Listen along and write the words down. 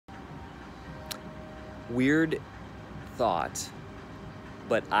Weird thought,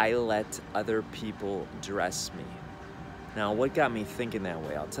 but I let other people dress me. Now, what got me thinking that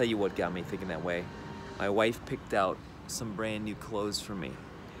way? I'll tell you what got me thinking that way. My wife picked out some brand new clothes for me.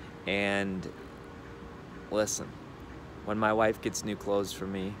 And listen, when my wife gets new clothes for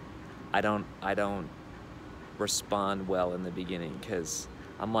me, I don't respond well in the beginning, because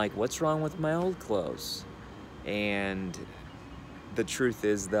I'm like, what's wrong with my old clothes? And the truth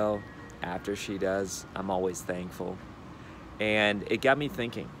is, though, after she does, I'm always thankful. And it got me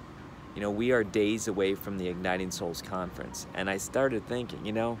thinking, you know, we are days away from the Igniting Souls conference. And I started thinking,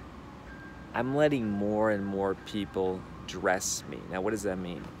 you know, I'm letting more and more people dress me. Now, what does that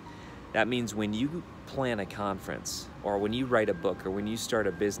mean? That means when you plan a conference, or when you write a book, or when you start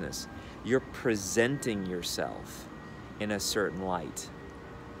a business, you're presenting yourself in a certain light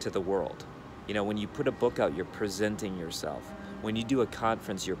to the world. You know, when you put a book out, you're presenting yourself. When you do a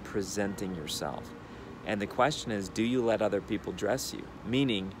conference, you're presenting yourself. And the question is, do you let other people dress you?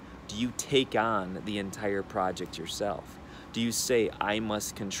 Meaning, do you take on the entire project yourself? Do you say, I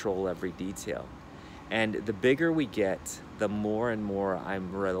must control every detail? And the bigger we get, the more and more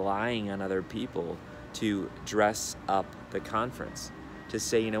I'm relying on other people to dress up the conference. To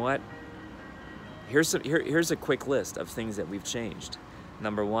say, you know what? Here's a quick list of things that we've changed.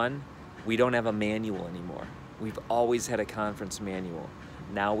 Number one, we don't have a manual anymore. We've always had a conference manual.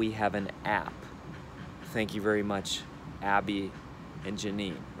 Now we have an app. Thank you very much, Abby and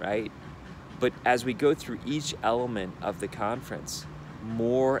Janine, right? But as we go through each element of the conference,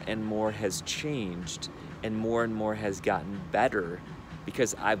 more and more has changed, and more has gotten better,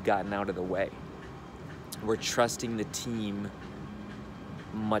 because I've gotten out of the way. We're trusting the team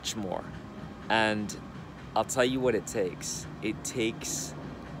much more. And I'll tell you what it takes. It takes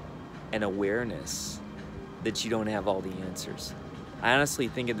an awareness that you don't have all the answers. I honestly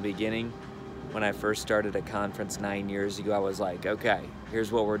think at the beginning, when I first started a conference 9 years ago, I was like, okay,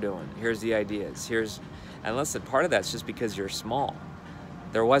 here's what we're doing. Here's the ideas. And listen, part of that's just because you're small.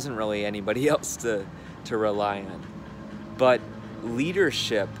 There wasn't really anybody else to rely on. But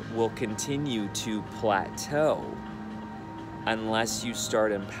leadership will continue to plateau unless you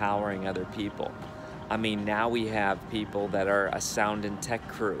start empowering other people. I mean, now we have people that are a sound and tech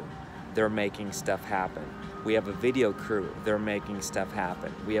crew. They're making stuff happen. We have a video crew, they're making stuff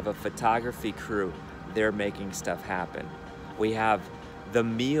happen. We have a photography crew, they're making stuff happen. We have the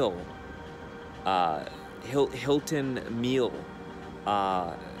meal, Hilton meal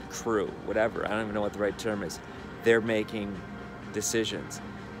crew, whatever, I don't even know what the right term is. They're making decisions.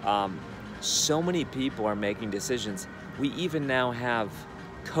 So many people are making decisions. We even now have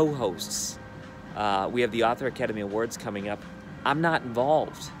co-hosts. We have the Author Academy Awards coming up. I'm not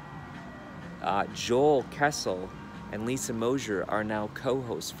involved. Joel Kessel and Lisa Mosier are now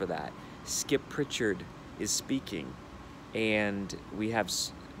co-hosts for that. Skip Pritchard is speaking, and we have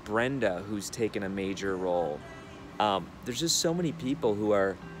Brenda, who's taken a major role. There's just so many people who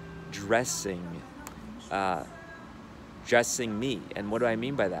are dressing me. And what do I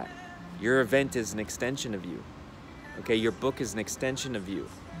mean by that? Your event is an extension of you. Okay, your book is an extension of you.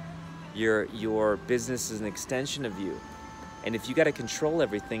 Your business is an extension of you. And if you got to control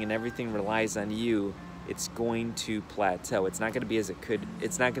everything and everything relies on you, it's going to plateau. It's not going to be as it could.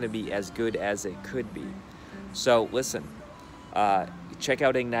 It's not going to be as good as it could be. So listen, check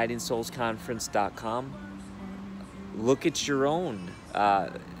out ignitingsoulsconference.com. Look at your own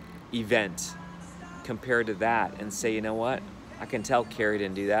event compared to that and say, you know what? I can tell Kary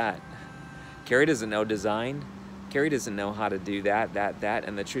didn't do that. Kary doesn't know design. Kary doesn't know how to do that.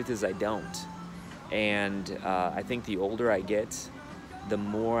 And the truth is, I don't. And I think the older I get, the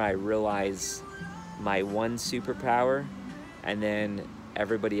more I realize my one superpower, and then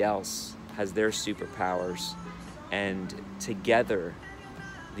everybody else has their superpowers. And together,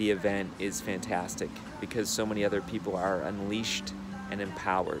 the event is fantastic because so many other people are unleashed and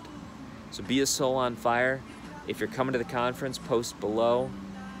empowered. So be a soul on fire. If you're coming to the conference, post below.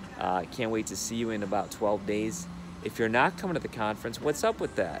 Can't wait to see you in about 12 days. If you're not coming to the conference, what's up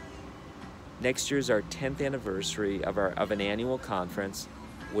with that? Next year's our 10th anniversary of an annual conference.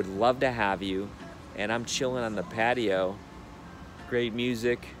 Would love to have you. And I'm chilling on the patio. Great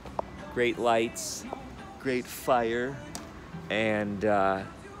music, great lights, great fire, and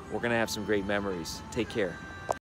we're gonna have some great memories. Take care.